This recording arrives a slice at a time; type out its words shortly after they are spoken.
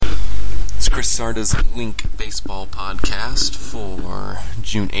Chris Sarda's Link Baseball podcast for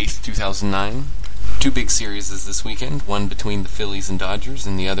June 8th, 2009. Two big series this weekend, one between the Phillies and Dodgers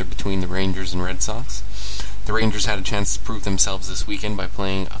and the other between the Rangers and Red Sox. The Rangers had a chance to prove themselves this weekend by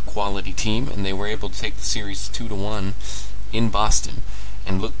playing a quality team, and they were able to take the series 2-1 in Boston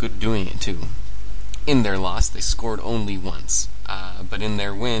and look good doing it too. In their loss, they scored only once, but in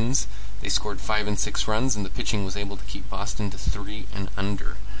their wins, they scored 5 and 6 runs, and the pitching was able to keep Boston to 3 and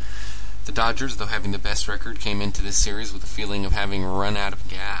under. The Dodgers, though having the best record, came into this series with a feeling of having run out of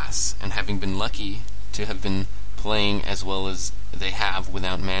gas and having been lucky to have been playing as well as they have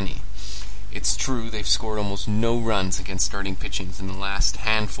without Manny. It's true they've scored almost no runs against starting pitchings in the last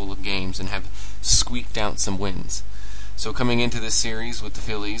handful of games and have squeaked out some wins. So coming into this series with the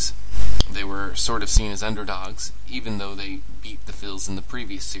Phillies, they were sort of seen as underdogs, even though they beat the Phils in the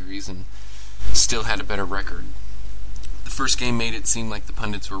previous series and still had a better record. The first game made it seem like the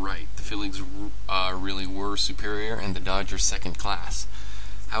pundits were right. The Phillies really were superior and the Dodgers second class.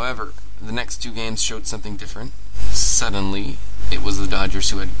 However, the next two games showed something different. Suddenly, it was the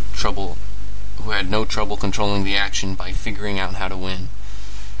Dodgers who had no trouble controlling the action by figuring out how to win.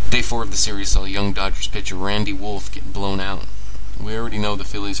 Day 4 of the series saw young Dodgers pitcher Randy Wolf get blown out. We already know the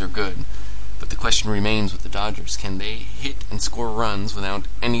Phillies are good, but the question remains with the Dodgers. Can they hit and score runs without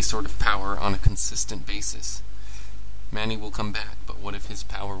any sort of power on a consistent basis? Manny will come back, but what if his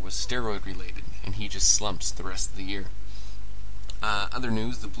power was steroid-related and he just slumps the rest of the year? Other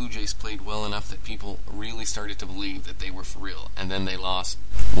news, the Blue Jays played well enough that people really started to believe that they were for real, and then they lost,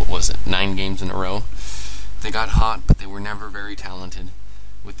 9 games in a row? They got hot, but they were never very talented,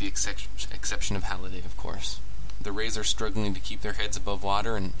 with the exception of Halladay, of course. The Rays are struggling to keep their heads above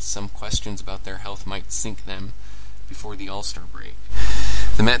water, and some questions about their health might sink them before the All-Star break.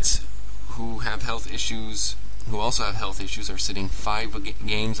 The Mets, who also have health issues, are sitting 5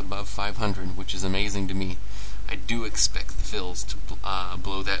 games above 500, which is amazing to me. I do expect the Phils to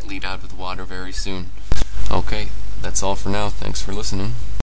blow that lead out of the water very soon. Okay, that's all for now. Thanks for listening.